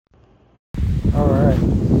Alright,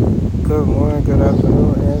 good morning, good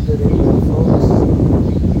afternoon, and good evening, folks.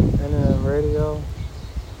 NNM Radio.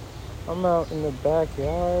 I'm out in the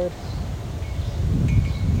backyard,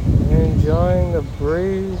 enjoying the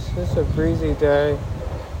breeze. It's a breezy day.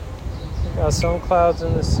 Got some clouds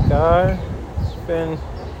in the sky. It's been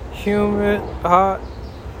humid, hot.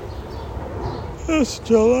 It's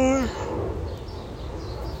July.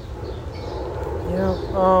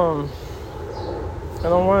 Yeah,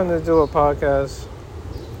 and I wanted to do a podcast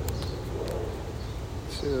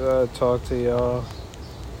to talk to y'all,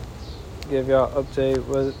 give y'all an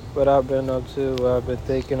update what I've been up to, what I've been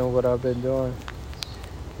thinking, and what I've been doing.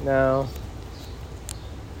 Now,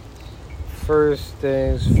 first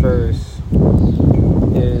things first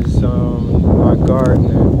is my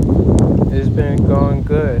gardening. It's been going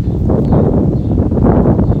good.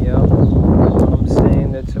 Yep, I'm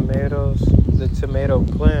seeing the tomato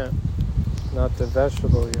plant. Not the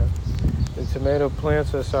vegetable yet. The tomato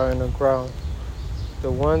plants are starting to grow.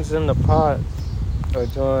 The ones in the pot are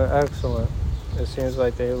doing excellent. It seems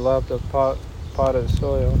like they love the pot of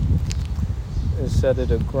soil instead of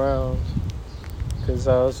the ground. Because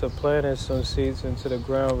I also planted some seeds into the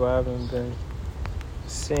ground, but I haven't been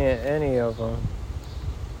seeing any of them.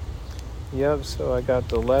 Yep, so I got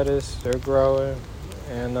the lettuce, they're growing.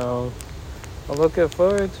 And I'm looking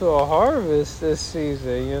forward to a harvest this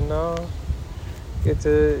season, Get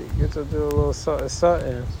to do a little something.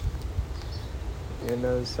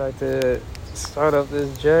 It's like to start up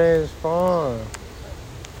this James Farm.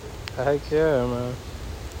 Heck yeah, man.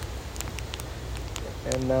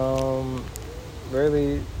 And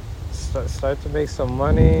really start to make some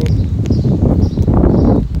money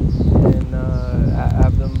and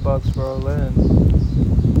have them bucks roll in.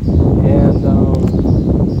 And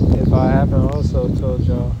if I haven't also told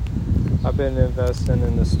y'all, I've been investing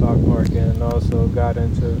in the stock market and also got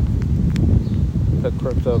into the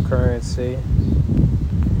cryptocurrency.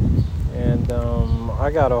 And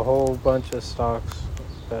I got a whole bunch of stocks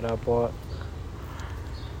that I bought.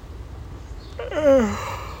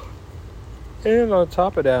 And on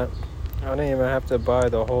top of that, I didn't even have to buy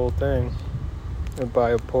the whole thing. I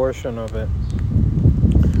buy a portion of it.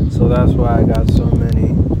 So that's why I got so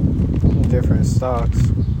many different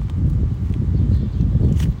stocks.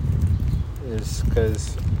 Is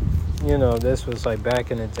because, this was like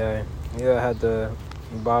back in the day. You had to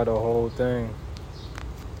buy the whole thing.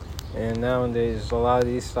 And nowadays, a lot of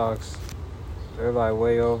these stocks, they're like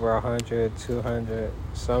way over 100, 200,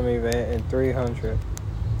 some even in 300.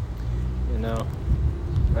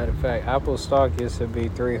 Matter of fact, Apple stock used to be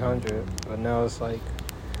 300, but now it's like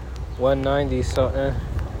 190 something.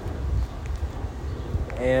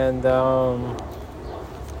 And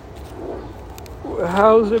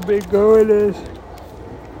how's it been going?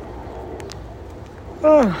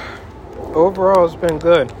 Overall, it's been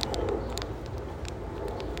good.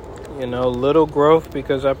 Little growth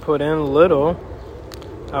because I put in little.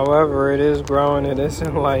 However, it is growing. It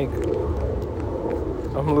isn't like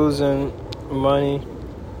I'm losing money.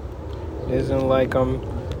 It isn't like I'm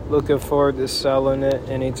looking forward to selling it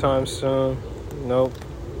anytime soon. Nope.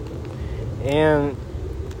 And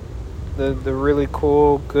the really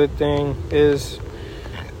cool, good thing is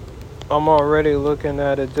I'm already looking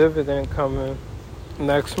at a dividend coming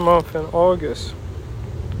next month in August.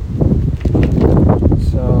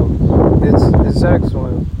 So it's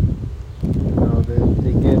excellent.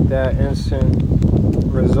 They get that instant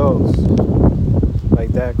results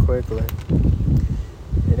like that quickly.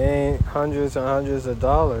 It ain't hundreds and hundreds of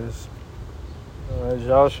dollars.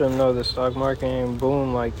 Y'all should know the stock market ain't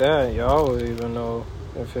boom like that. Y'all would even know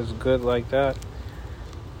if it's good like that.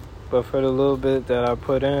 But for the little bit that I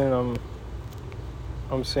put in,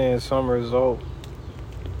 I'm seeing some result.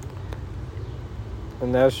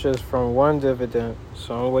 And that's just from one dividend.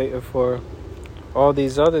 So I'm waiting for all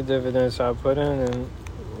these other dividends I put in, and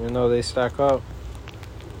they stack up.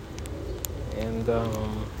 And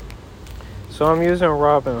so I'm using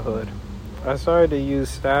Robinhood. I started to use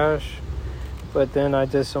Stash, but then I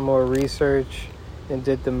did some more research and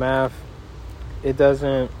did the math. It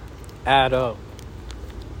doesn't add up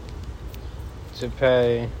to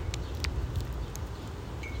pay.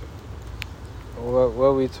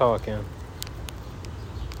 What we talking?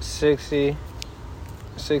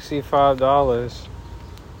 $65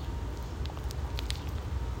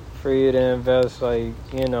 for you to invest,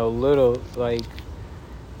 little. Like,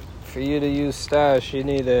 for you to use Stash, you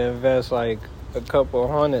need to invest like a couple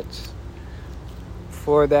hundreds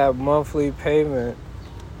for that monthly payment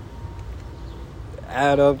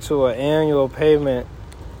add up to an annual payment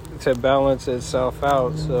to balance itself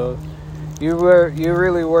out. So you're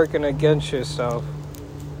really working against yourself.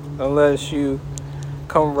 unless you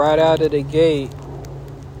come right out of the gate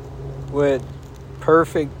with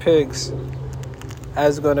perfect picks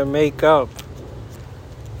as going to make up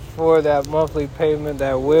for that monthly payment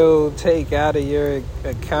that will take out of your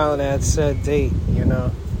account at said date, you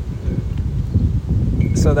know.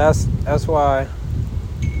 So that's why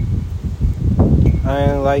I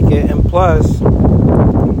didn't like it. And plus,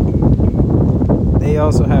 they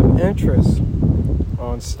also have interest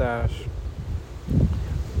on Stash.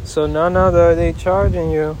 So none other are they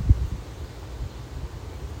charging you,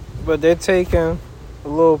 but they're taking a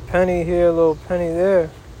little penny here, a little penny there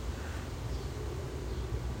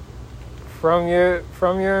from your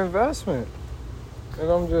investment. And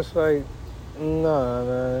I'm just like, nah,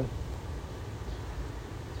 man.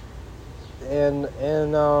 And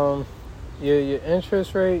your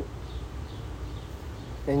interest rate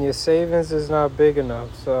and your savings is not big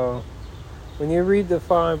enough. So when you read the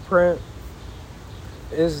fine print,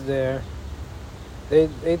 is there.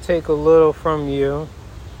 They take a little from you.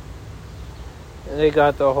 And they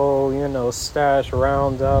got the whole, you know, stash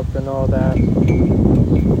roundup and all that.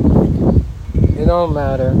 It don't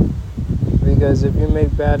matter, because if you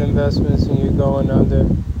make bad investments and you're going under,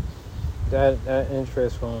 that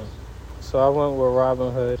interest won't. So I went with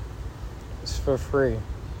Robinhood. It's for free.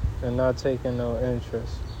 They're not taking no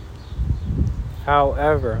interest.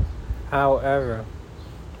 However,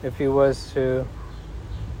 if you was to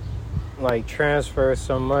like transfer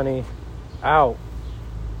some money out,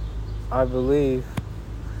 I believe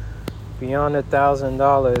beyond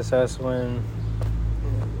 $1,000, that's when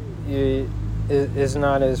it's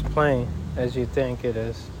not as plain as you think it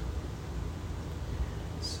is.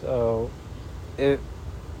 So,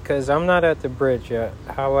 because I'm not at the bridge yet.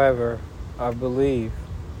 However, I believe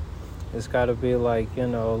it's got to be like, you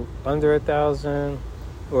know, under 1,000,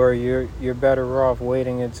 or you're better off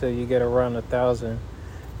waiting until you get around 1,000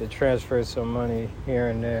 to transfer some money here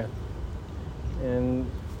and there. And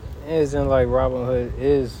it isn't like Robinhood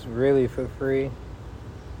is really for free,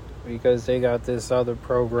 because they got this other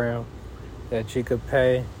program that you could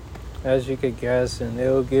pay, as you could guess, and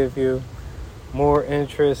it'll give you more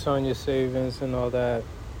interest on your savings and all that.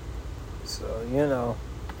 So, you know,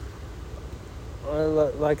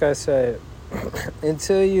 like I said,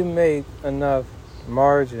 until you make enough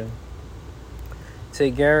margin to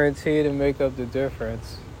guarantee to make up the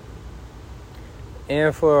difference,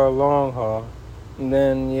 and for a long haul,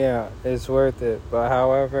 then yeah, it's worth it. But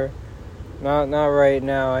however, not right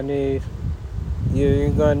now. You're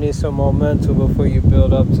gonna need some momentum before you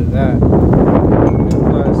build up to that. And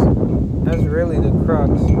plus, that's really the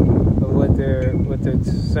crux of what they're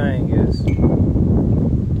saying is,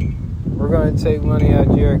 we're gonna take money out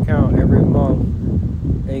of your account every month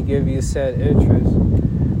and give you set interest.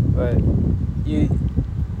 But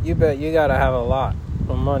you bet you gotta have a lot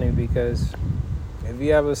of money, because if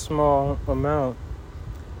you have a small amount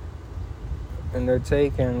and they're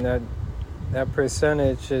taking that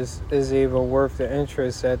percentage is even worth the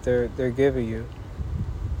interest that they're giving you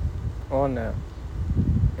on that.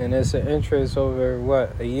 And it's an interest over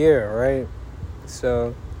a year, right?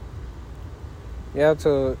 So you have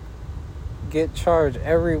to get charged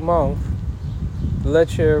every month,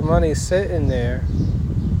 let your money sit in there.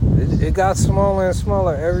 It got smaller and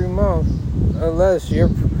smaller every month, unless you're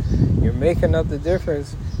making up the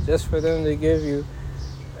difference just for them to give you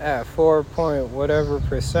at 4 point whatever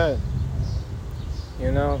percent.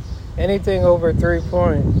 You know, anything over 3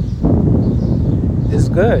 point is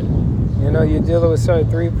good. You know, you're dealing with something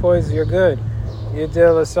 3 points, you're good. You're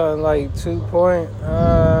dealing with something like 2 point,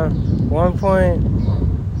 1 point,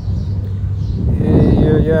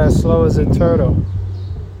 you're as slow as a turtle.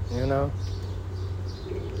 You know.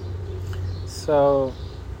 So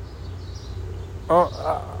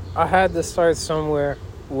I had to start somewhere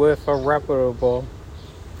with a reputable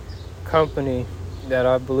company that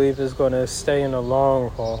I believe is going to stay in the long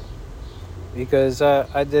haul, because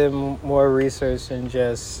I did more research than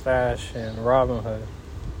just Stash and Robinhood.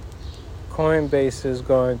 Coinbase is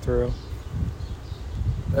going through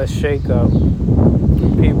a shakeup.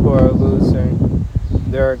 People are losing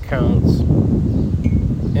their accounts,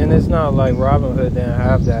 and it's not like Robinhood didn't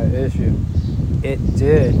have that issue. It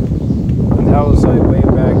did. That was like way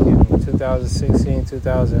back in 2016,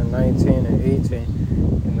 2019, and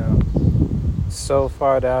 18. You know, so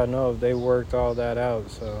far that I know they worked all that out,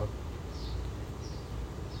 so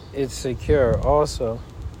it's secure. Also,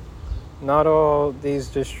 not all these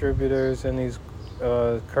distributors and these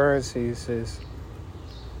currencies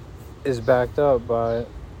is backed up by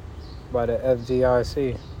the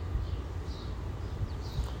FDIC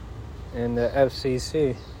and the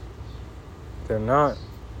FCC. They're not.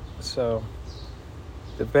 So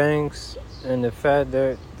The banks and the Fed,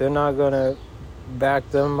 they're not going to back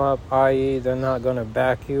them up, i.e. they're not going to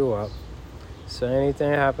back you up. So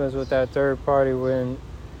anything happens with that third party when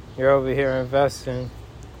you're over here investing,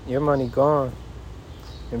 your money gone.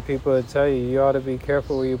 And people will tell you ought to be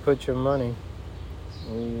careful where you put your money.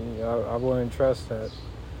 I wouldn't trust that.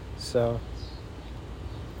 So,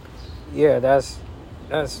 yeah, that's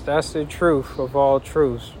the truth of all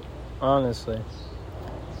truths, honestly.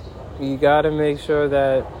 You got to make sure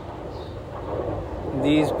that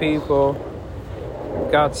these people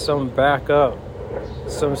got some backup,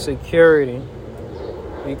 some security,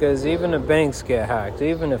 because even the banks get hacked,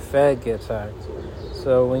 even the Fed gets hacked.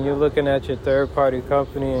 So when you're looking at your third-party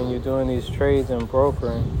company and you're doing these trades and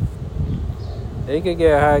brokering, they could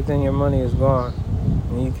get hacked and your money is gone,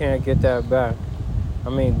 and you can't get that back. I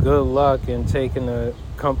mean, good luck in taking the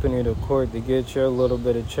company to court to get your little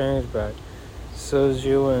bit of change back. Sues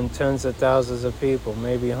you and tens of thousands of people,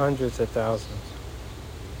 maybe hundreds of thousands.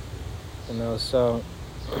 So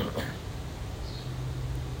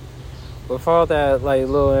with all that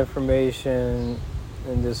little information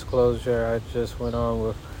and disclosure, I just went on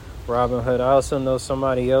with Robinhood. I also know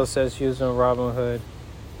somebody else that's using Robinhood,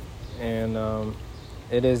 and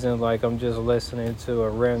it isn't like I'm just listening to a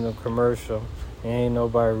random commercial. Ain't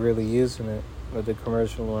nobody really using it, but the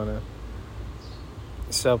commercial wanna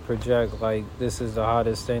self-project like this is the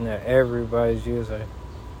hottest thing that everybody's using.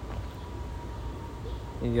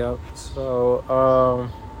 Yep. So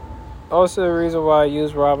also the reason why I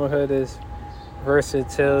use Robinhood is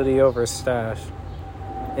versatility over Stash.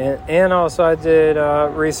 And also I did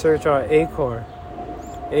research on Acorn.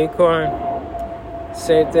 Acorn,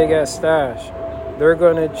 same thing as Stash. They're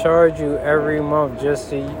going to charge you every month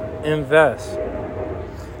just to invest.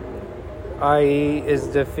 i.e. is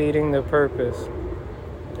defeating the purpose.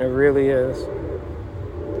 It really is.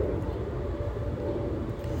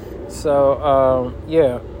 So,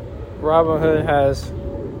 yeah, Robinhood has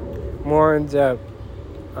more in-depth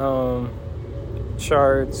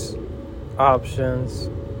charts, options.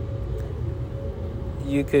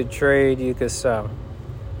 You could trade, you could sell.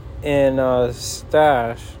 In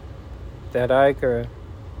Stash, that I could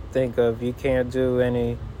think of, you can't do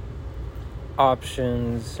any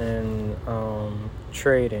options and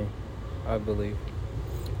trading, I believe.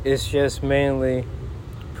 It's just mainly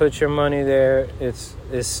put your money there. It's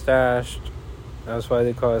stashed. That's why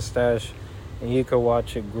they call it Stash. And you can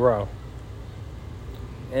watch it grow.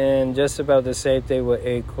 And just about the same thing with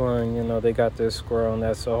Acorn. They got this squirrel, and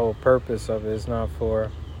that's the whole purpose of it. It's not for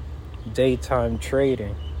daytime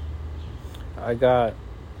trading. I got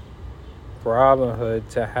Robinhood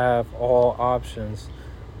to have all options,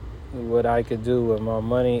 what I could do with my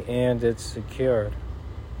money, and it's secured.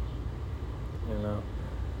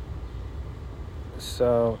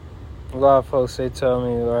 So a lot of folks, they tell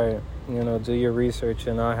me, right, do your research,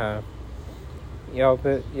 and I have.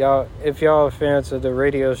 If y'all are fans of the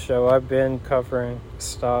radio show, I've been covering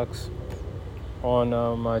stocks on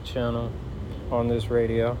my channel, on this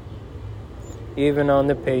radio, even on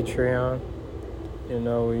the Patreon.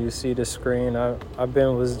 Where you see the screen,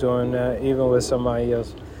 was doing that, even with somebody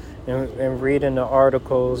else, and reading the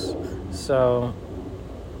articles. So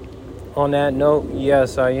on that note,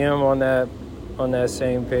 yes, I am on that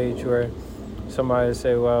same page where somebody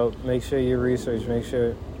say, well, make sure you research, make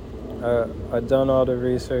sure I've done all the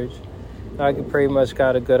research. I pretty much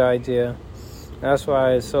got a good idea. That's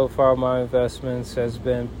why so far my investments has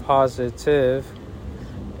been positive,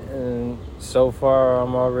 and so far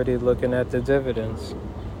I'm already looking at the dividends.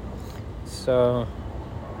 So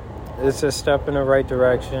it's a step in the right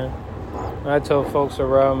direction. I told folks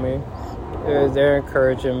around me, they're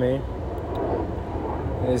encouraging me.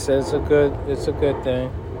 They said it's a good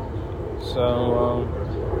thing. So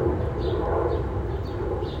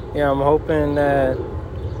I'm hoping that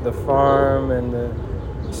the farm and the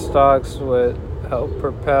stocks would help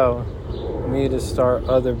propel me to start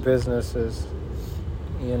other businesses.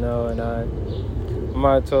 And I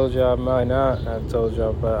might have told y'all, I might not have told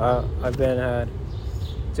y'all, but I've had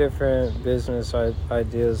different business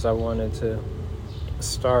ideas I wanted to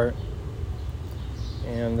start.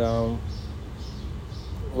 And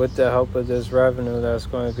with the help of this revenue that's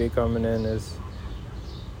going to be coming in, it's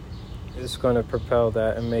going to propel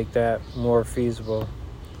that and make that more feasible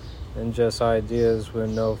than just ideas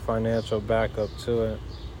with no financial backup to it.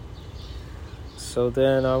 So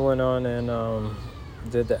then I went on and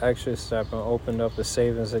did the extra step and opened up a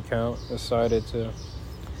savings account. Decided to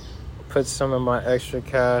put some of my extra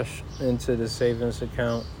cash into the savings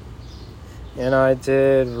account. And I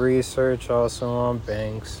did research also on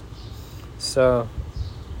banks. So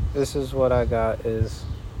this is what I got is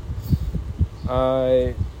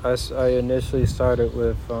I initially started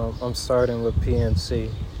with, I'm starting with PNC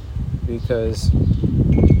because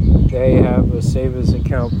they have a savings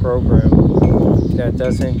account program that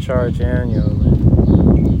doesn't charge annually.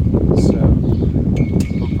 So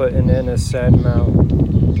I'm putting in a set amount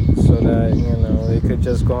so that, it could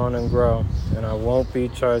just go on and grow. And I won't be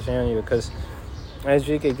charged annually because, as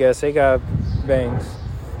you could guess, they got banks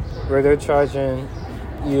where they're charging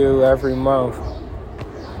you every month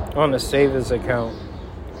on a savings account,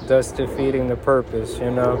 thus defeating the purpose,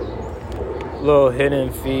 Little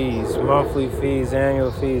hidden fees, monthly fees,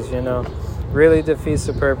 annual fees, really defeats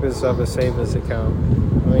the purpose of a savings account.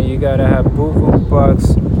 I mean, you gotta have boo-boo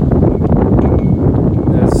bucks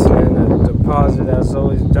that's in a deposit that's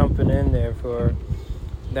always dumping in there for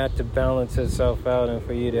that to balance itself out and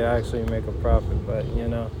for you to actually make a profit. But,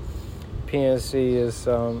 PNC is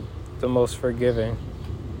the most forgiving.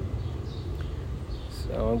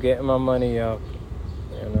 So I'm getting my money up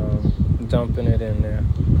and dumping it in there.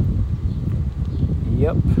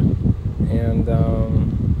 Yep. And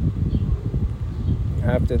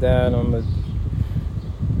after that, I'm going to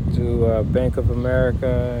do Bank of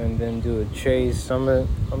America and then do a Chase. I'm going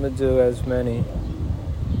to do as many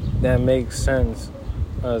that make sense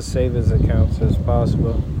savings accounts as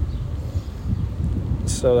possible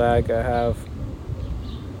so that I can have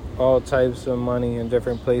all types of money in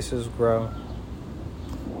different places grow.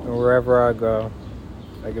 And wherever I go,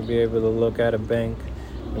 I can be able to look at a bank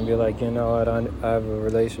and be like, you know what, I have a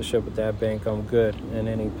relationship with that bank. I'm good in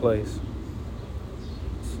any place.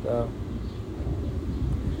 So,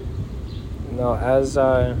 as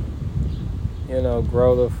I,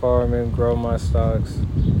 grow the farm and grow my stocks,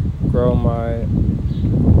 grow my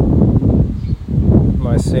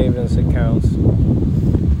savings accounts,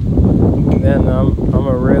 then I'm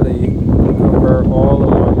gonna really convert all of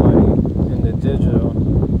my money into digital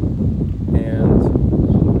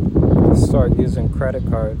and start using credit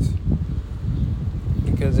cards,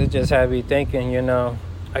 because it just had me thinking, I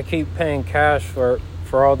keep paying cash for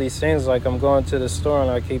all these things. Like, I'm going to the store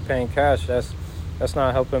and I keep paying cash. That's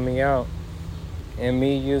not helping me out. And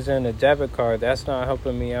me using a debit card, that's not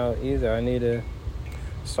helping me out either. I need to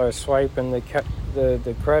start swiping the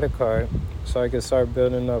credit card so I can start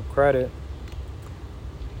building up credit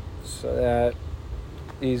so that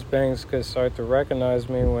these banks could start to recognize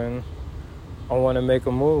me when I want to make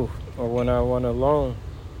a move or when I want a loan,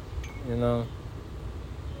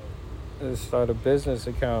 start a business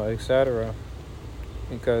account, etc.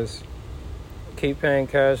 Because keep paying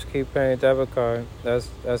cash, keep paying debit card, that's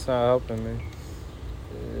not helping me.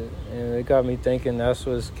 And it got me thinking that's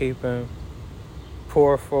what's keeping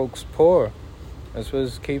poor folks poor. That's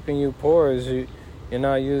what's keeping you poor, is you're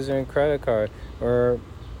not using credit card. Or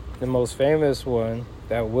the most famous one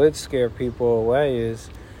that would scare people away is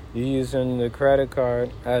you using the credit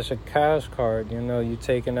card as a cash card. You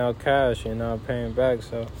taking out cash, you're not paying back.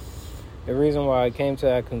 So the reason why I came to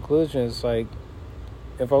that conclusion is, like,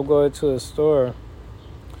 if I go to a store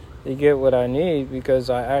to get what I need, because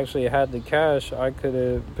I actually had the cash, I could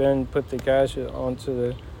have put the cash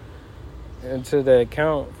into the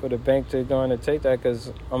account for the bank to go and take that,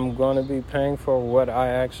 because I'm going to be paying for what I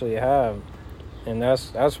actually have. And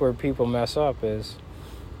that's where people mess up, is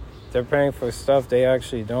they're paying for stuff they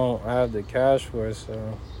actually don't have the cash for,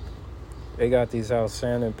 so they got these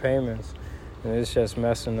outstanding payments, and it's just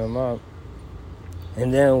messing them up.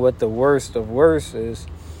 And then what the worst of worst is,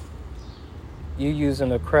 you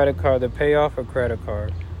using a credit card to pay off a credit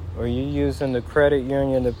card, or you using the credit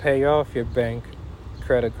union to pay off your bank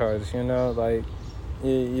credit cards. Like,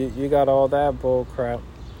 you got all that bull crap,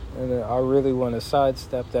 and I really want to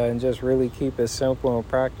sidestep that and just really keep it simple and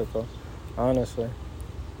practical, honestly.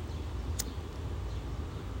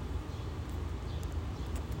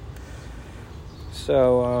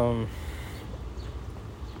 So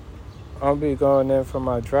I'll be going in for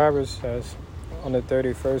my driver's test on the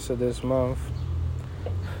 31st of this month.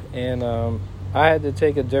 And I had to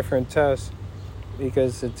take a different test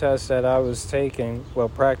because the test that I was taking,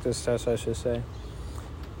 practice test I should say,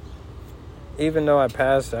 even though I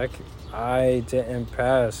passed, I didn't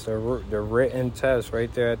pass the written test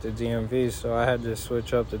right there at the DMV, so I had to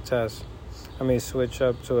switch up to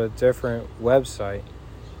a different website,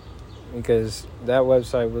 because that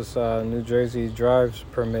website was New Jersey driver's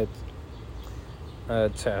permit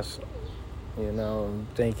test. I'm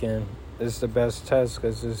thinking it's the best test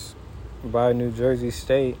because it's by New Jersey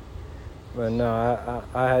State. But no,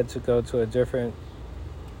 I had to go to a different,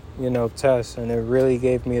 test, and it really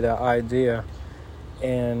gave me the idea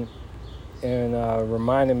and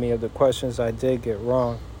reminded me of the questions I did get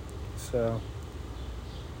wrong. So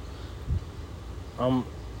I'm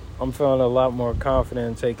I'm feeling a lot more confident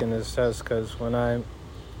in taking this test, because when I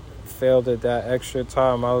failed it that extra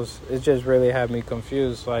time, it just really had me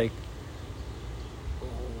confused. Like,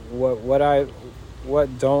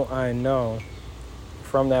 what don't I know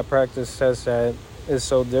from that practice test that is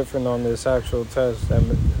so different on this actual test that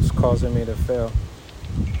is causing me to fail?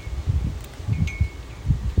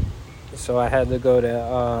 So I had to go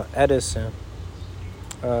to Edison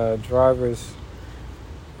driver's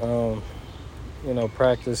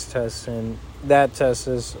practice test, and that test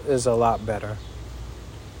is a lot better.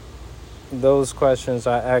 Those questions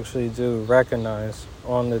I actually do recognize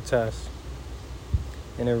on the test,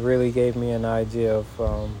 and it really gave me an idea of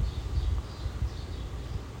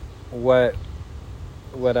what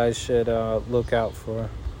I should look out for.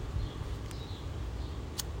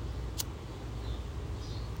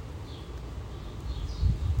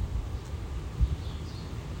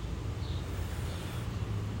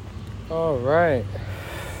 All right.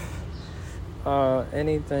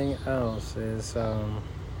 Anything else is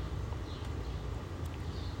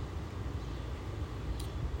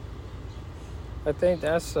I think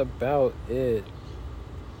that's about it.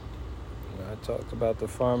 I talked about the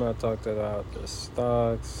farm. I talked about the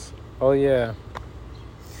stocks. Oh yeah.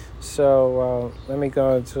 So let me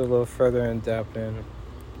go into a little further in depth in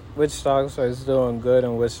which stocks are doing good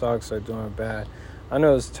and which stocks are doing bad. I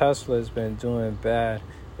know Tesla's been doing bad.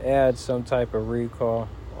 They had some type of recall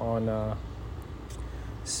on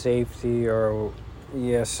safety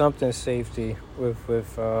something safety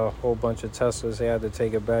with a whole bunch of Teslas. They had to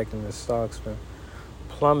take it back, and the stock's been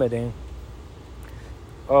plummeting.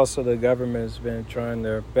 Also, the government's been trying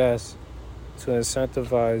their best to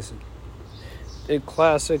incentivize the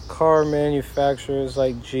classic car manufacturers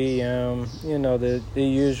like GM, the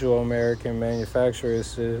usual American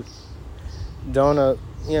manufacturers, to don't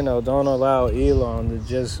allow Elon to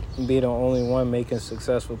just be the only one making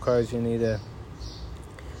successful cars. You need to,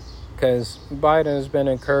 because Biden has been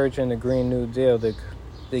encouraging the Green New Deal to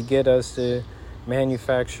get us to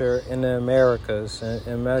manufacture in the Americas and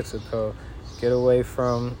in Mexico, get away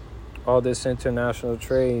from all this international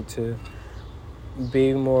trade to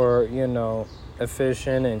be more,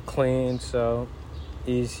 efficient and clean. So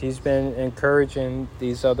he's been encouraging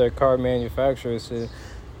these other car manufacturers to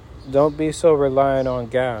don't be so reliant on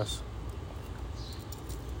gas.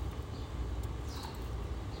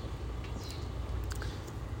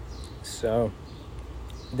 So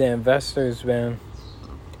the investors been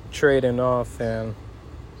trading off and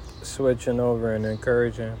switching over and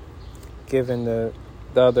encouraging, giving the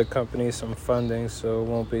other companies some funding so it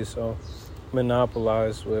won't be so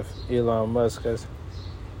monopolized with Elon Musk. Because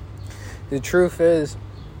the truth is,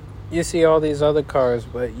 you see all these other cars,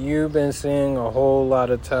 but you've been seeing a whole lot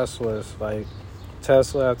of Teslas, like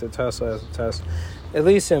Tesla after Tesla after Tesla. At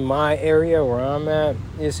least in my area where I'm at,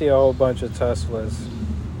 you see a whole bunch of Teslas.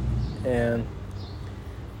 And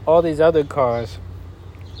all these other cars,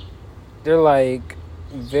 they're like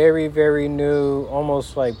very, very new,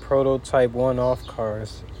 almost like prototype one-off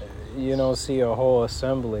cars. You don't see a whole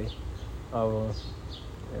assembly of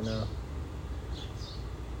them,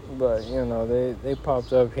 But, they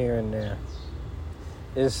popped up here and there.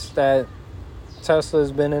 It's that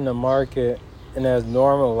Tesla's been in the market and has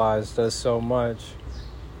normalized us so much.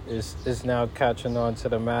 It's now catching on to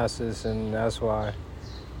the masses, and that's why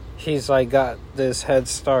he's like got this head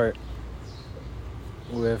start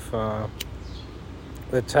with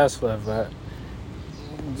Tesla. But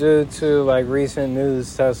due to like recent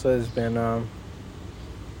news, Tesla has been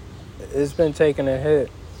it's been taking a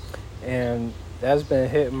hit, and that's been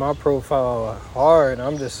hitting my profile hard.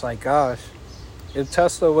 I'm just like, gosh, if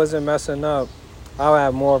Tesla wasn't messing up, I'll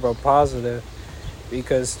have more of a positive,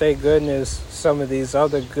 because thank goodness some of these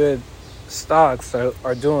other good stocks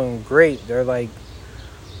are doing great. They're like,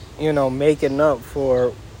 making up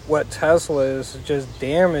for what Tesla is just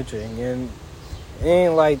damaging. And it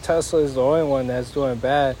ain't like Tesla is the only one that's doing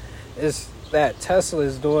bad. It's that Tesla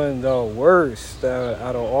is doing the worst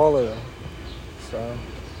out of all of them. So,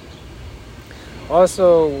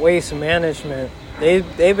 also waste management,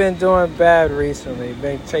 they've been doing bad recently.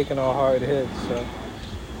 Been taking a hard hit. So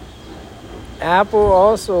Apple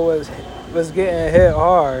also was getting hit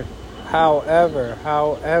hard.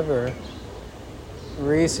 However,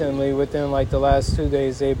 recently, within like the last 2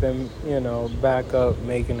 days, they've been, back up,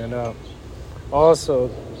 making it up. Also,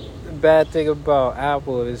 the bad thing about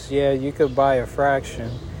Apple is, you could buy a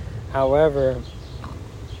fraction. However,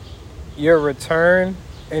 your return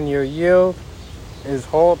and your yield is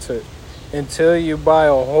halted until you buy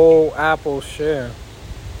a whole Apple share.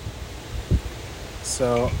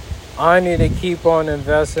 So I need to keep on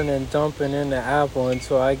investing and dumping into Apple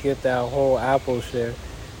until I get that whole Apple share.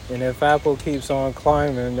 And if Apple keeps on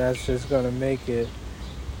climbing, that's just going to make it,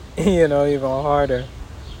 even harder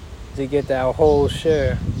to get that whole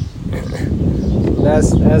share.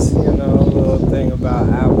 That's a little thing about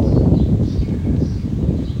Apple.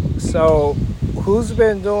 So who's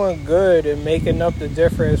been doing good and making up the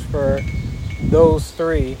difference for those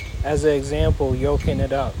three, as an example, yoking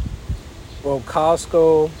it up? Well,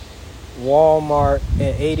 Costco, Walmart,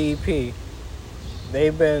 and ADP,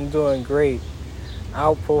 they've been doing great,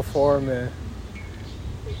 outperforming,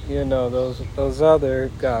 those other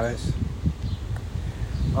guys.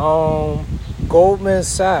 Goldman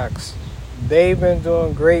Sachs, they've been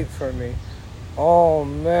doing great for me. Oh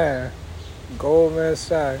man, Goldman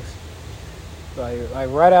Sachs, like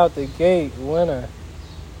right out the gate, winner.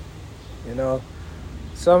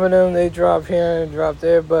 Some of them they drop here and drop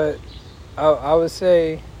there, but I would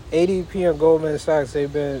say ADP and Goldman Sachs,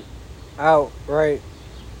 they've been outright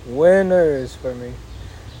winners for me.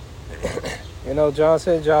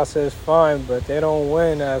 Johnson & Johnson is fine, but they don't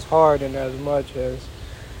win as hard and as much as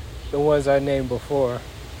the ones I named before.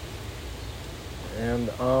 And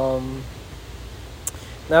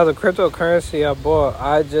now the cryptocurrency I bought,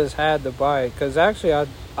 I just had to buy it. Because actually I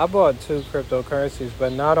bought 2 cryptocurrencies,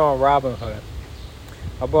 but not on Robinhood.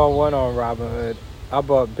 I bought one on Robinhood. I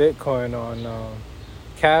bought Bitcoin on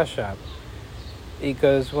Cash App.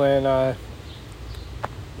 Because when I,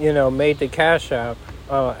 made the Cash App,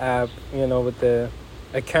 with the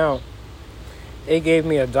account, it gave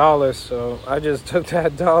me $1, so I just took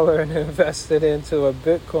that $1 and invested into a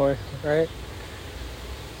Bitcoin, right?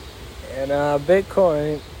 And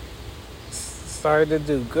Bitcoin started to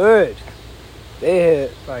do good. They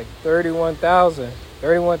hit like 31,000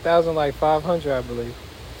 like 500, I believe.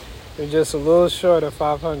 They're just a little short of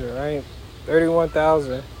 500, right?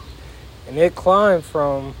 31,000, and it climbed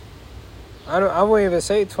from I wouldn't even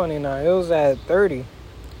say 29. It was at 30,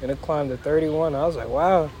 and it climbed to 31. I was like,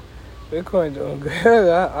 wow, Bitcoin doing good.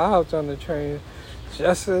 I hopped on the train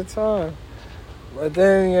just at the time. But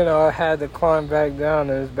then, I had to climb back down,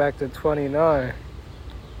 and it's back to 29.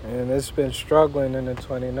 And it's been struggling in the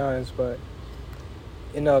 29s, but,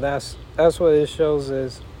 that's what it shows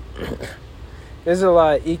is there's a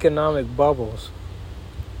lot of economic bubbles.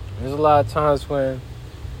 There's a lot of times when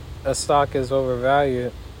a stock is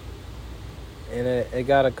overvalued, and it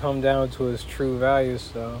got to come down to its true value,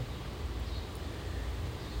 so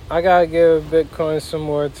I got to give Bitcoin some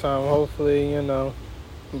more time. Hopefully,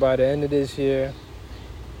 by the end of this year,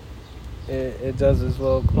 it does its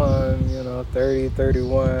little climb, 30,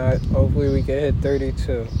 31. Hopefully we can hit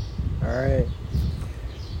 32. All right.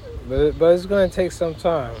 But it's going to take some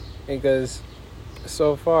time because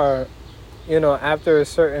so far, after a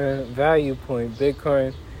certain value point,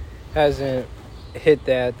 Bitcoin hasn't hit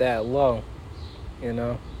that low,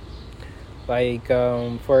 Like,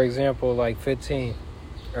 for example, like 15,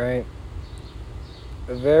 right?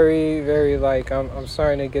 Very, very, I'm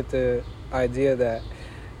starting to get the idea that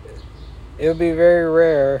it'll be very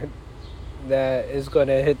rare that it's going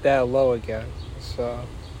to hit that low again. So,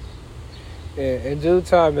 in due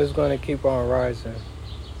time, it's going to keep on rising.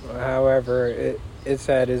 However, it's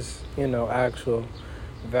at its, actual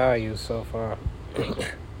value so far.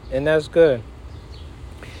 And that's good.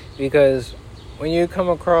 Because when you come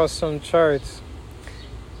across some charts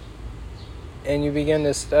and you begin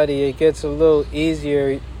to study, it gets a little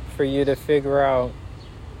easier for you to figure out,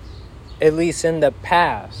 at least in the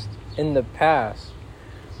past,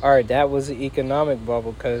 all right, that was the economic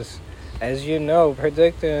bubble. Because, as you know,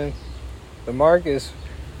 predicting the markets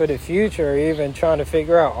for the future, even trying to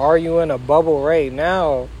figure out, are you in a bubble right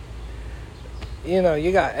now?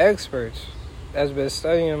 You got experts that's been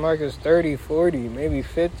studying the markets 30, 40, maybe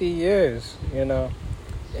 50 years, and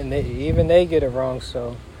they get it wrong.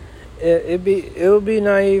 So it would be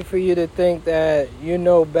naive for you to think that you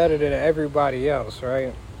know better than everybody else,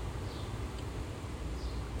 right?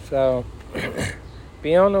 So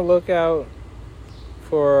be on the lookout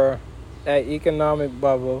for that economic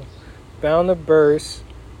bubble. Bound to burst.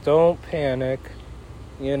 Don't panic.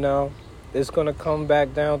 It's going to come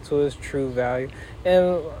back down to its true value.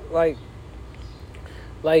 And like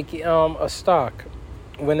a stock,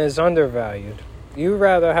 when it's undervalued, you'd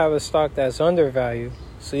rather have a stock that's undervalued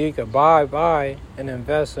so you can buy and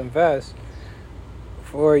invest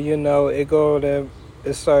for it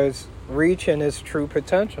starts reaching its true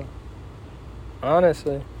potential,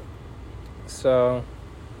 honestly. So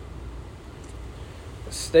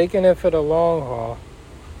staking it for the long haul,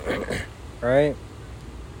 right?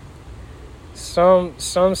 Some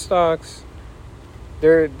stocks,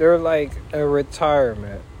 they're like a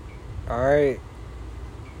retirement, all right?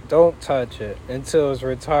 Don't touch it until it's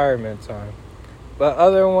retirement time. But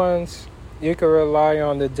other ones, you can rely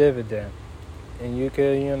on the dividend. And you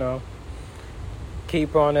could,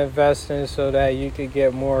 keep on investing so that you could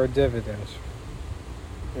get more dividends.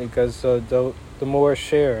 Because the more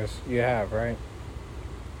shares you have, right?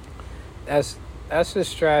 That's the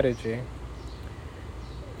strategy.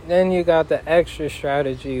 Then you got the extra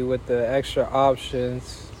strategy with the extra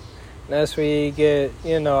options. That's where you get,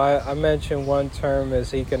 I mentioned one term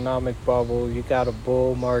as economic bubble. You got a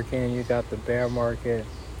bull market and you got the bear market.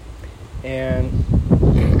 And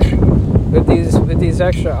with these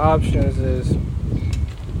extra options is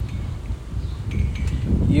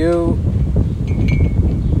you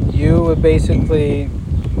would basically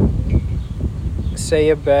say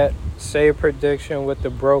a bet, say a prediction with the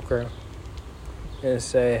broker, and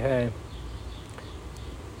say, hey,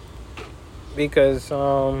 because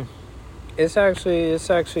it's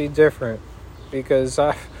actually different, because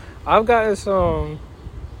I've gotten some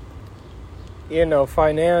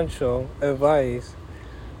financial advice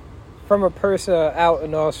from a person out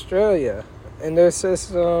in Australia, and their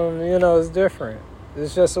system is different.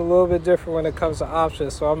 It's just a little bit different when it comes to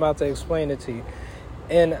options, so I'm about to explain it to you.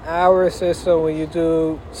 In our system, when you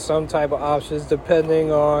do some type of options, depending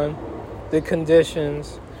on the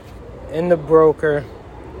conditions in the broker,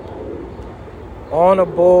 on a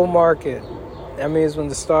bull market, that means when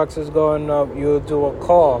the stocks is going up, you'll do a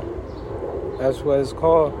call. That's what it's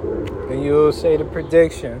called. And you'll say the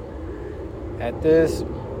prediction. At this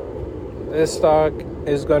stock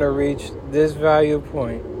is going to reach this value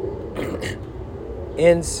point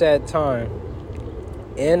in set time.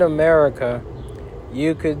 In America,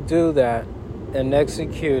 you could do that and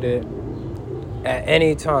execute it at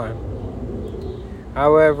any time.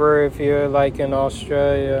 However, if you're like in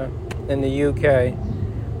Australia, in the UK,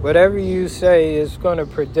 whatever you say is going to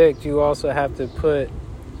predict, you also have to put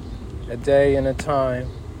a day and a time.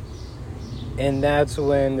 And that's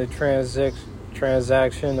when the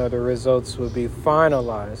transaction or the results will be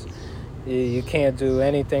finalized. You can't do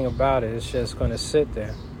anything about it. It's just going to sit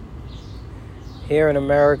there. Here in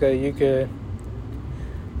America, you could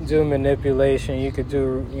do manipulation. You could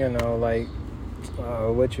do, like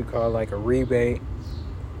what you call like a rebate.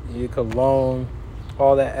 You could loan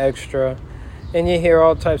all that extra. And you hear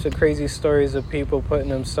all types of crazy stories of people putting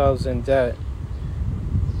themselves in debt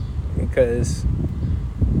because,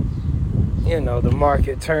 the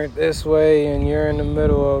market turned this way and you're in the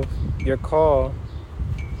middle of your call,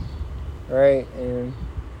 right? And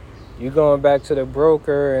you're going back to the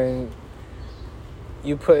broker and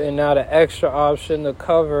you putting out an extra option to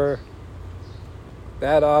cover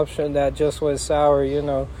that option that just went sour,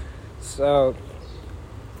 So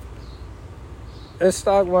this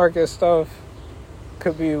stock market stuff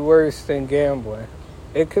could be worse than gambling.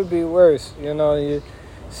 It could be worse. You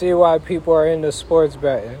see why people are into sports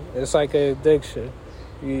betting. It's like an addiction.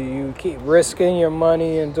 You keep risking your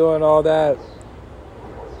money and doing all that.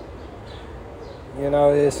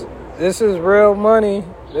 This is real money.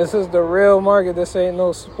 This is the real market. This ain't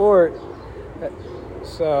no sport.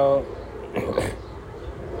 So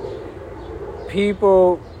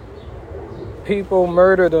people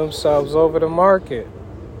murder themselves over the market.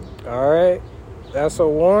 All right? That's a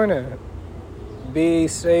warning. Be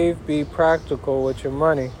safe, be practical with your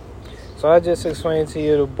money. So I just explained to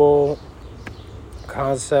you the bull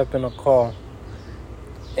concept and a call.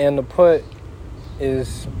 And the put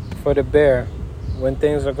is for the bear when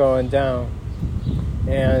things are going down.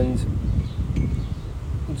 And,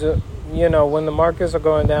 when the markets are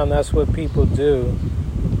going down, that's what people do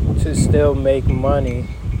to still make money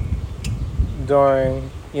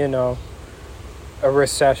during, a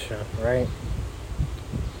recession, right?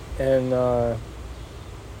 And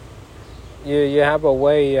you have a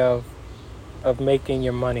way of making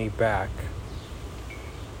your money back.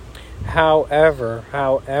 However,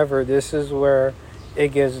 this is where it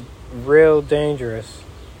gets real dangerous,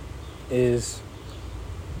 is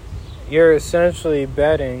you're essentially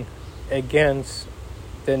betting against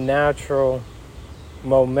the natural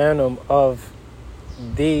momentum of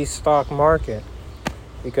the stock market,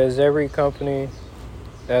 because every company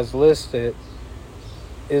that's listed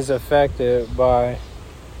is affected by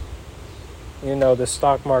the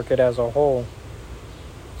stock market as a whole.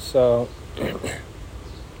 So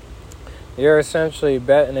you're essentially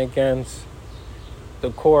betting against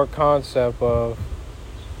the core concept of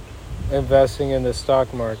investing in the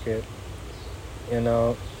stock market.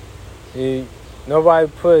 Nobody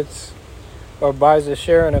puts or buys a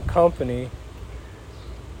share in a company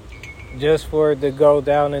just for it to go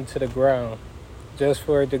down into the ground, just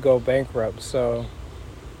for it to go bankrupt. So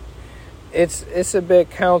it's a bit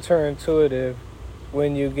counterintuitive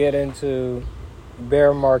when you get into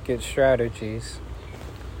bear market strategies.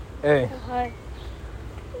 Hey. Hi.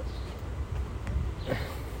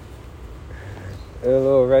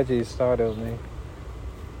 Little Reggie startled me.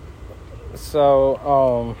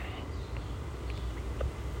 So,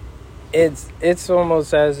 it's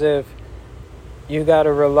almost as if you got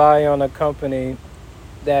to rely on a company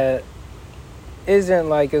that isn't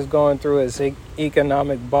like it's going through its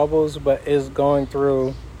economic bubbles, but is going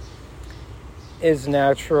through its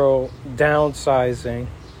natural downsizing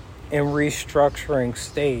and restructuring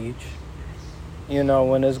stage. You know,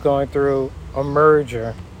 when it's going through a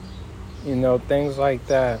merger, you know, things like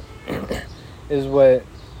that is what,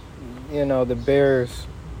 you know, the Bears,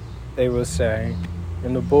 they were saying,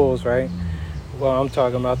 and the Bulls, right? Well, I'm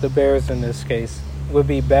talking about the Bears in this case, would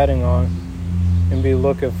be betting on and be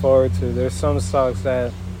looking forward to. There's some stocks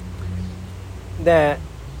that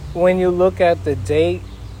when you look at the date,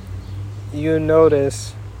 you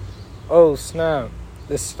notice, oh snap,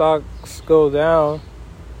 the stocks go down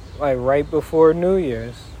like right before New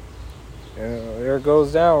Year's. You know, it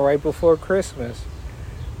goes down right before Christmas.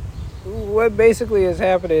 What basically is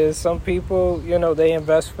happening is some people, you know, they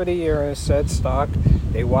invest for the year in said stock.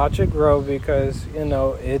 They watch it grow because, you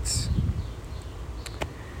know, it's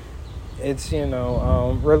you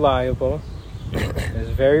know, reliable. It's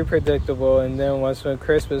very predictable. And then when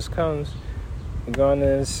Christmas comes, you're going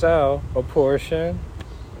to sell a portion,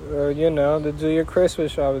 you know, to do your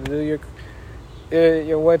Christmas shopping, to do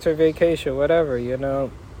your winter vacation, whatever, you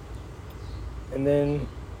know. And then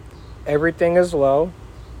everything is low.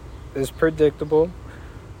 It's predictable.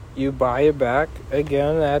 You buy it back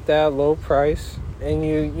again at that low price, and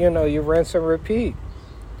you know, you rinse and repeat.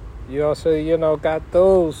 You also, you know, got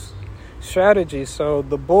those strategies. So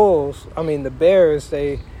the Bears,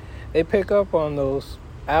 they pick up on those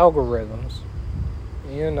algorithms.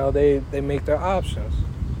 You know, they make their options.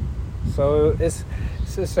 So it's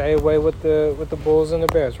the same way with the Bulls and the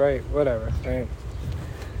Bears, right? Whatever, right?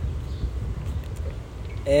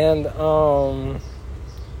 And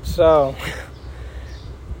so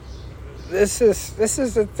this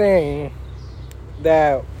is the thing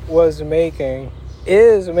that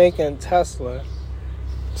is making Tesla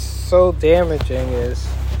so damaging is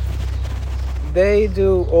they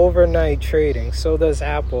do overnight trading. So does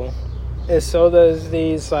Apple, and so does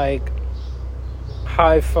these like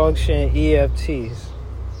high function EFTs.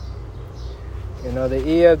 You know, the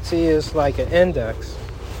EFT is like an index,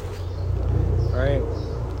 right?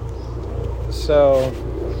 So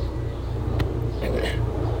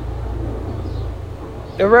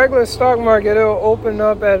the regular stock market, it'll open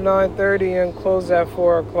up at 9:30 and close at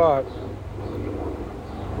 4 o'clock.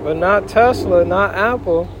 But not Tesla, not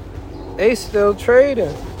Apple. They still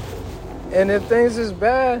trading. And if things is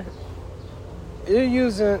bad,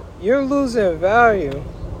 you're losing value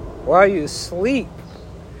while you sleep.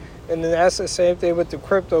 And then that's the same thing with the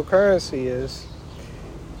cryptocurrency is.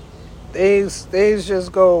 They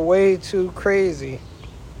just go way too crazy.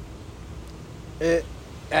 At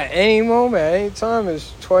any moment, at any time,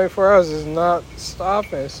 it's 24 hours. It's not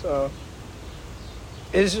stopping. So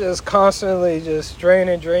it's just constantly just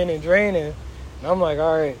draining. And I'm like,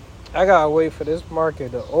 all right, I gotta wait for this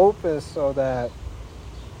market to open so that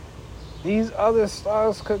these other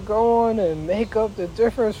stocks could go on and make up the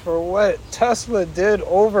difference for what Tesla did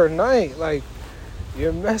overnight. Like,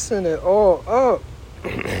 you're messing it all up.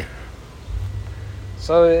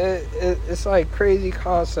 So it's like crazy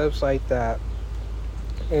concepts like that.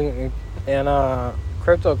 And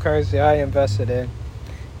cryptocurrency I invested in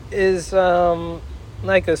is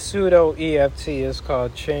like a pseudo EFT. It's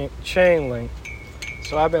called Chainlink.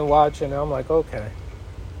 So I've been watching. I'm like, okay,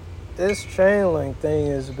 this Chainlink thing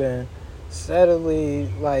has been steadily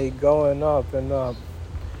like going up and up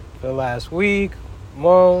the last week,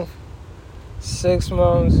 month, 6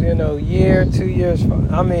 months, you know, year, 2 years.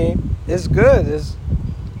 I mean, it's good.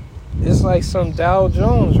 It's like some Dow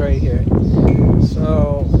Jones right here.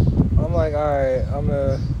 So I'm like, all right,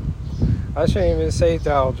 I shouldn't even say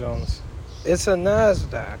Dow Jones. It's a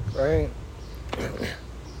NASDAQ, right?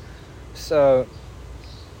 So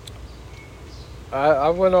I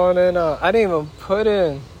went on and I didn't even put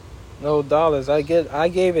in no dollars. I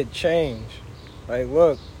gave it change. Like,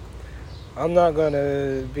 look, I'm not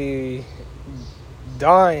gonna be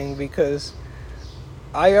dying because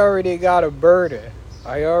I already got a burden.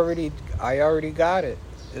 I already got it.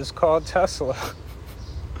 It's called Tesla.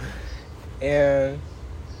 And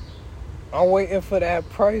I'm waiting for that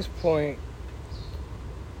price point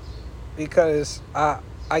because I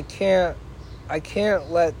can't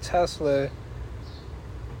let Tesla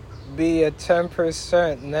be a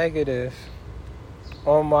 10% negative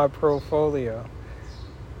on my portfolio.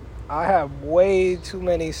 I have way too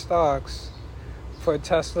many stocks for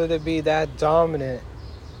Tesla to be that dominant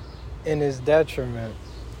in his detriment.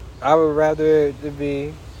 I would rather it to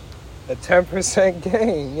be a 10%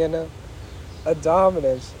 gain, a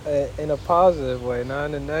dominance in a positive way, not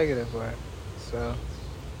in a negative way. So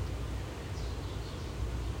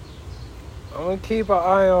I'm going to keep an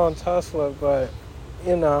eye on Tesla, but,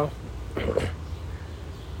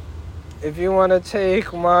 if you want to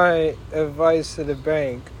take my advice to the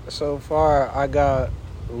bank, so far I got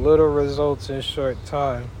little results in short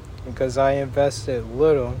time because I invested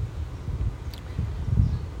little.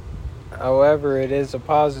 However, it is a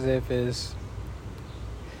positive is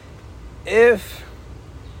if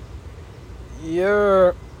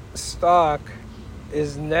your stock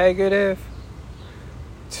is negative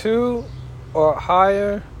 2 or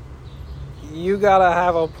higher, you gotta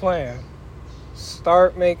have a plan.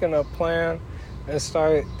 Start making a plan and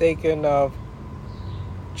start thinking of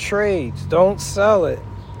trades. Don't sell it.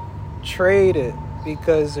 Trade it,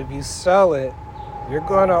 because if you sell it, you're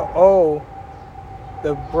gonna owe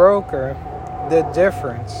the broker the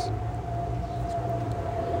difference.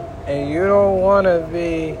 And you don't want to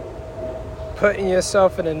be putting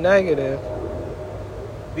yourself in a negative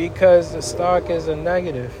because the stock is a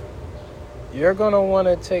negative. You're going to want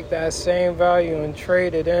to take that same value and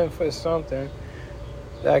trade it in for something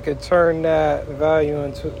that could turn that value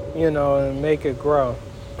into, and make it grow.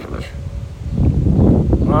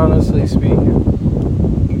 Honestly speaking.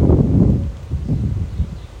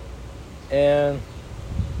 And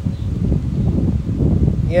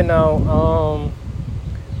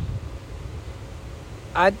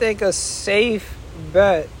I think a safe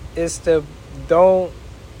bet is to don't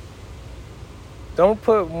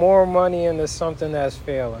put more money into something that's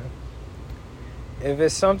failing. If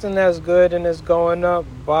it's something that's good and it's going up,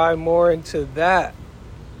 buy more into that.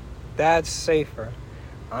 That's safer.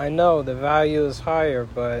 I know the value is higher,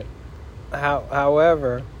 but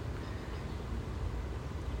however,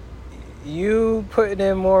 you putting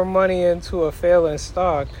in more money into a failing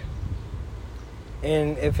stock,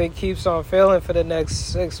 and if it keeps on failing for the next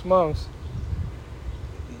 6 months,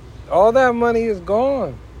 all that money is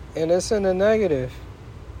gone, and it's in the negative.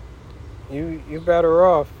 You're better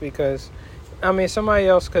off, because, somebody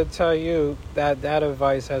else could tell you that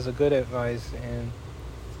advice has a good advice, and,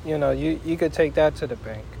 you could take that to the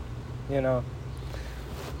bank,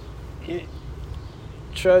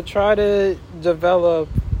 Try to develop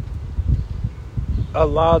a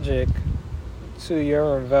logic to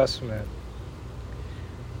your investment,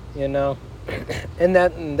 and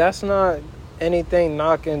that's not anything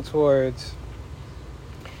knocking towards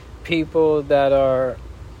people that are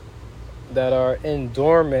in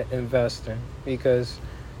dormant investing, because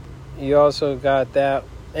you also got that,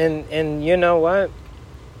 and you know what,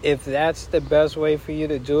 if that's the best way for you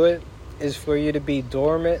to do it, is for you to be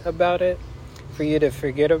dormant about it, for you to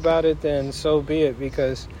forget about it, then so be it,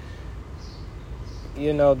 because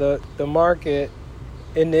the market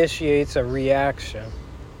initiates a reaction.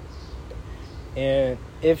 And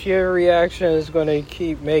if your reaction is going to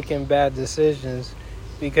keep making bad decisions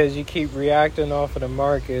because you keep reacting off of the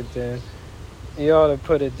market, then you ought to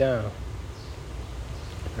put it down.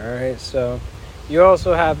 Alright, so you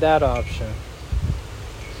also have that option.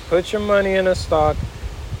 Put your money in a stock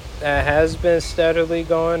that has been steadily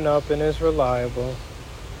going up and is reliable.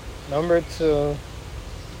 Number 2,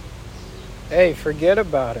 hey, forget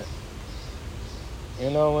about it.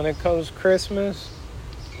 When it comes Christmas,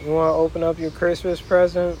 you want to open up your Christmas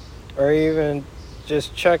present or even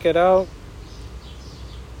just check it out,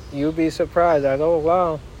 you'll be surprised that, oh,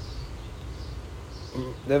 wow,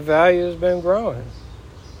 the value has been growing.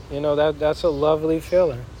 That's a lovely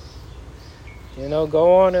feeling.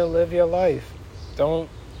 Go on and live your life. Don't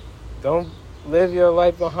live your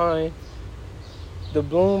life behind the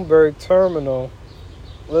Bloomberg terminal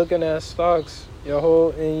looking at stocks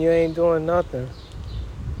and you ain't doing nothing.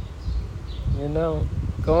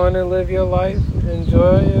 Go on and live your life.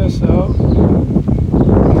 Enjoy yourself.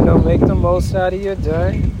 Make the most out of your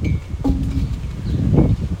day.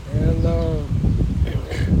 And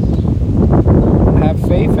have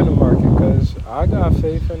faith in the market, because I got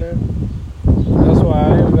faith in it. That's why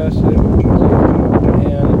I invested.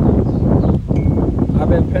 And I've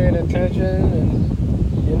been paying attention, and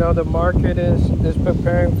the market is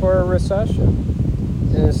preparing for a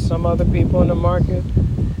recession. And some other people in the market,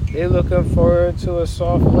 they're looking forward to a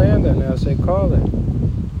soft landing, as they call it.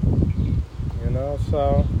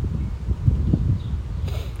 So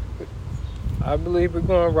I believe we're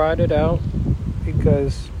going to ride it out,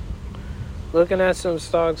 because looking at some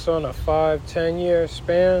stocks on a 5-10 year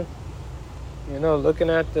span, looking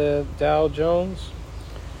at the Dow Jones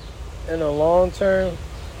in the long term,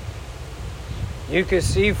 you can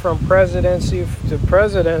see from presidency to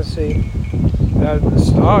presidency that the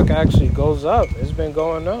stock actually goes up. It's been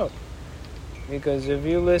going up. Because if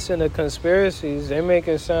you listen to conspiracies, they make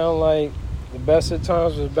it sound like the best of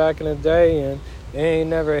times was back in the day and they ain't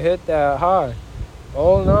never hit that high.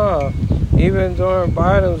 Oh no. Even during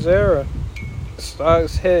Biden's era,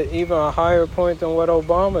 stocks hit even a higher point than what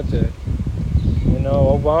Obama did. You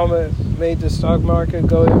know, Obama made the stock market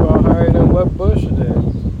go even higher than what Bush did.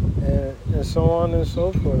 And so on and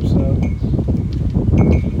so forth. So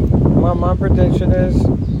my prediction is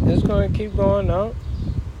it's going to keep going up.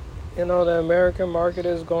 You know, the American market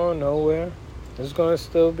is going nowhere. It's going to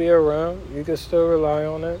still be around. You can still rely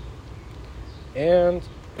on it.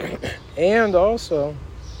 And also,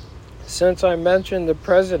 since I mentioned the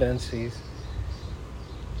presidencies,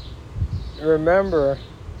 remember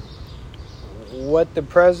what the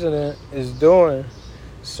president is doing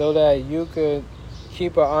so that you could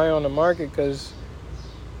keep an eye on the market, because,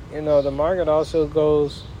 you know, the market also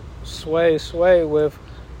goes sway with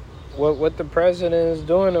what the president is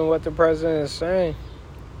doing and what the president is saying.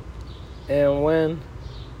 And when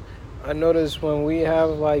I notice when we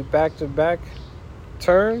have like back-to-back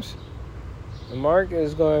terms, the market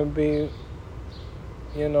is going to be,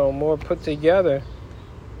 you know, more put together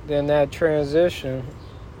than that transition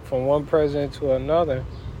from one president to another.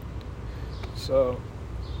 So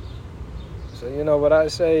you know what I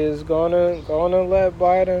say is going to let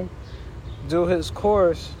Biden do his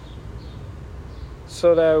course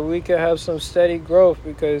so that we can have some steady growth,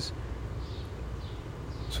 because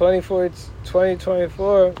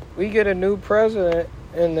 2024, we get a new president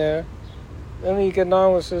in there, and the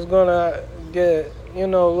economics is going to get, you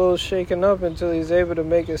know, a little shaken up until he's able to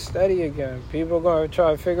make it steady again. People are going to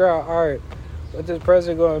try to figure out, all right, what this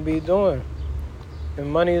president going to be doing. And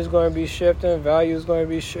money is going to be shifting, value is going to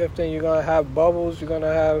be shifting, you're going to have bubbles, you're going to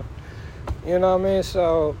have, you know what I mean?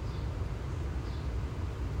 So,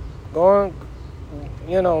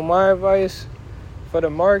 you know, my advice for the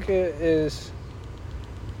market is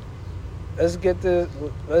let's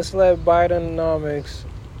let Bidenomics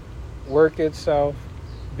work itself,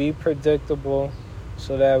 be predictable,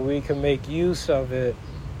 so that we can make use of it,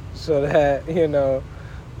 so that, you know,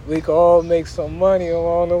 we can all make some money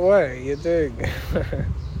along the way, you dig?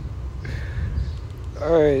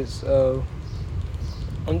 Alright, so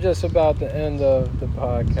I'm just about to end of the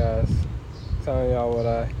podcast, telling y'all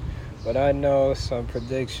what I know, some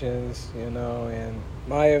predictions, you know, and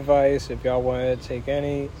my advice, if y'all want to take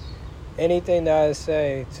anything that I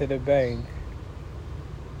say to the bank.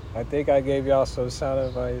 I think I gave y'all some sound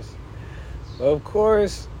advice. But of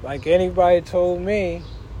course, like anybody told me,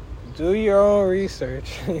 do your own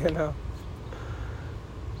research, you know.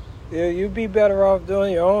 You'd be better off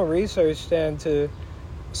doing your own research than to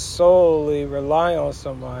solely rely on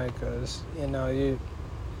somebody, because, you know,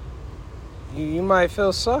 you might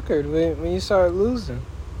feel suckered when you start losing.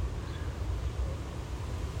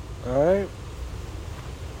 Alright?